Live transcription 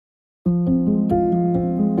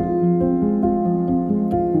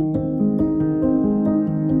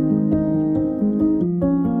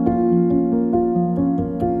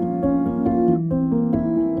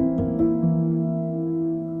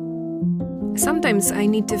Sometimes I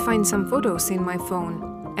need to find some photos in my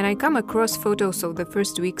phone, and I come across photos of the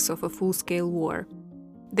first weeks of a full-scale war.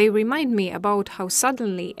 They remind me about how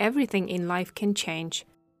suddenly everything in life can change.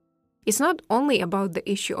 It's not only about the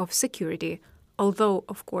issue of security, although,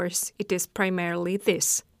 of course, it is primarily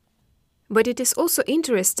this. But it is also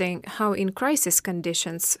interesting how in crisis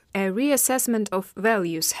conditions a reassessment of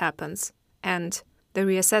values happens, and the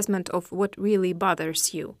reassessment of what really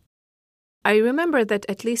bothers you. I remember that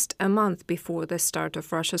at least a month before the start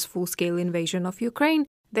of Russia's full-scale invasion of Ukraine,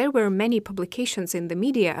 there were many publications in the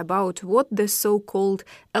media about what the so-called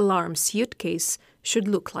alarm suitcase should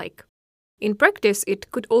look like. In practice, it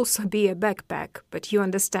could also be a backpack, but you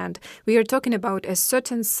understand, we are talking about a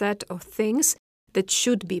certain set of things that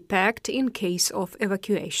should be packed in case of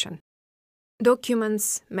evacuation.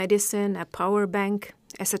 Documents, medicine, a power bank,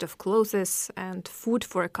 a set of clothes, and food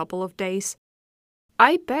for a couple of days.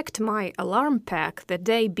 I packed my alarm pack the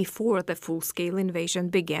day before the full-scale invasion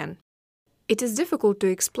began. It is difficult to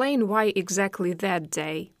explain why exactly that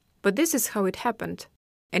day, but this is how it happened.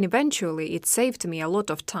 And eventually it saved me a lot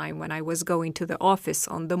of time when I was going to the office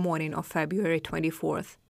on the morning of February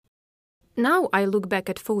 24th. Now I look back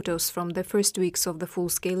at photos from the first weeks of the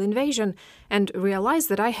full-scale invasion and realize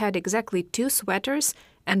that I had exactly 2 sweaters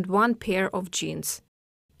and 1 pair of jeans.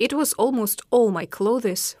 It was almost all my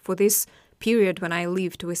clothes for this period when I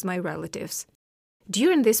lived with my relatives.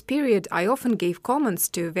 During this period, I often gave comments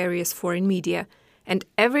to various foreign media, and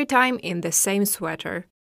every time in the same sweater.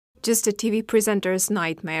 Just a TV presenter's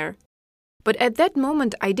nightmare. But at that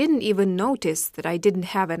moment, I didn't even notice that I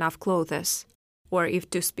didn't have enough clothes. Or if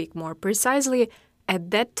to speak more precisely, at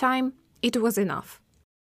that time, it was enough.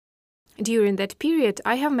 During that period,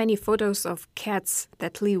 I have many photos of cats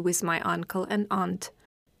that live with my uncle and aunt.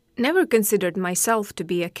 Never considered myself to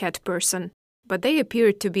be a cat person, but they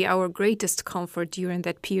appeared to be our greatest comfort during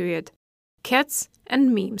that period. Cats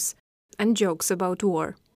and memes, and jokes about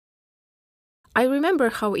war. I remember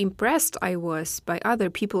how impressed I was by other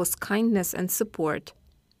people's kindness and support.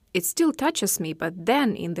 It still touches me, but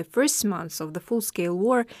then, in the first months of the full-scale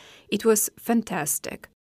war, it was fantastic.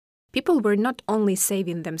 People were not only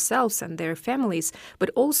saving themselves and their families,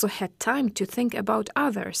 but also had time to think about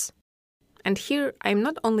others. And here, I'm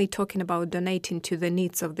not only talking about donating to the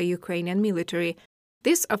needs of the Ukrainian military.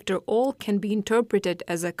 This, after all, can be interpreted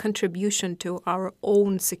as a contribution to our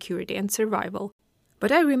own security and survival.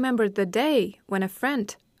 But I remembered the day when a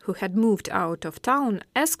friend who had moved out of town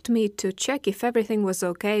asked me to check if everything was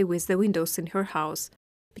okay with the windows in her house,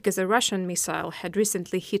 because a Russian missile had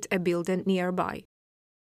recently hit a building nearby.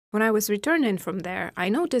 When I was returning from there, I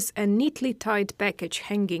noticed a neatly tied package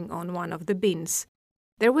hanging on one of the bins.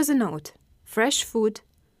 There was a note: "Fresh food.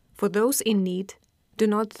 For those in need, do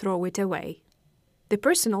not throw it away." The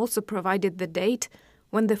person also provided the date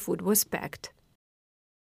when the food was packed.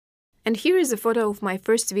 And here is a photo of my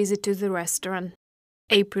first visit to the restaurant.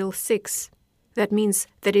 April 6. That means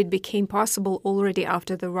that it became possible already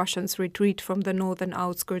after the Russians' retreat from the northern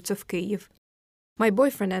outskirts of Kyiv. My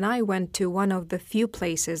boyfriend and I went to one of the few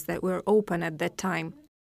places that were open at that time,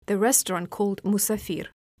 the restaurant called Musafir,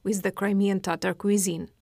 with the Crimean Tatar cuisine.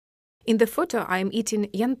 In the photo, I am eating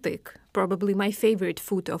yantyk, probably my favorite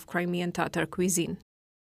food of Crimean Tatar cuisine.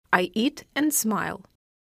 I eat and smile.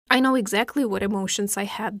 I know exactly what emotions I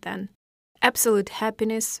had then. Absolute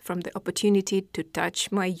happiness from the opportunity to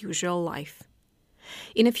touch my usual life.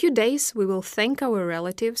 In a few days, we will thank our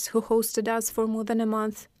relatives who hosted us for more than a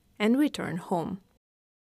month and return home.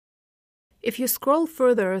 If you scroll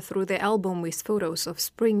further through the album with photos of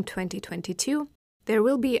spring 2022, there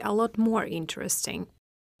will be a lot more interesting.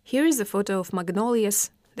 Here is a photo of magnolias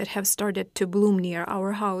that have started to bloom near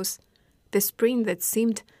our house, the spring that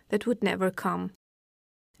seemed that would never come.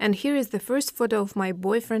 And here is the first photo of my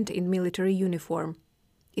boyfriend in military uniform.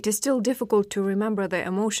 It is still difficult to remember the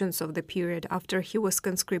emotions of the period after he was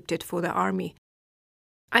conscripted for the army.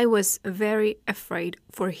 I was very afraid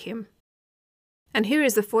for him. And here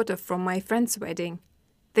is a photo from my friend's wedding.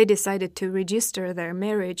 They decided to register their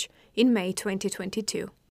marriage in May 2022.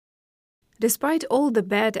 Despite all the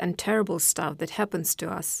bad and terrible stuff that happens to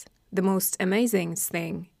us, the most amazing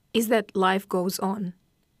thing is that life goes on.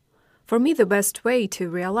 For me, the best way to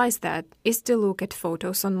realize that is to look at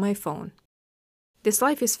photos on my phone. This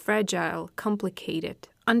life is fragile, complicated,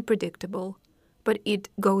 unpredictable, but it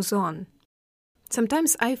goes on.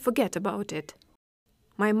 Sometimes I forget about it.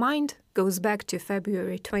 My mind goes back to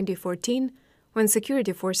February 2014, when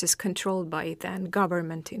security forces controlled by then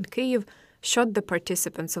government in Kyiv shot the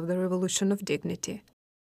participants of the Revolution of Dignity.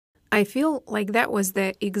 I feel like that was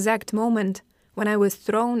the exact moment when I was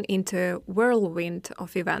thrown into a whirlwind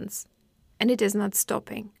of events, and it is not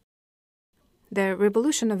stopping. the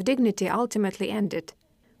Revolution of Dignity ultimately ended,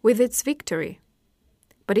 with its victory.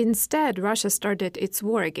 But instead, Russia started its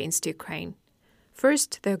war against Ukraine.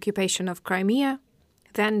 First, the occupation of Crimea,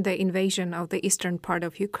 then the invasion of the eastern part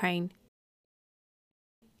of Ukraine.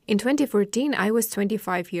 In 2014, I was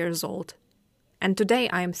 25 years old, and today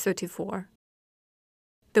I am 34.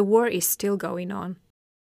 The war is still going on.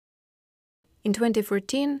 In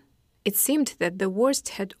 2014, it seemed that the worst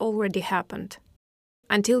had already happened.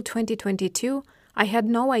 Until 2022, I had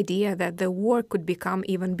no idea that the war could become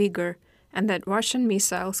even bigger and that Russian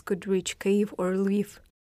missiles could reach Kyiv or Lviv.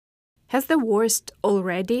 Has the worst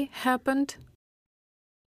already happened?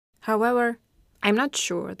 However, I'm not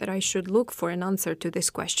sure that I should look for an answer to this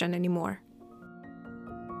question anymore.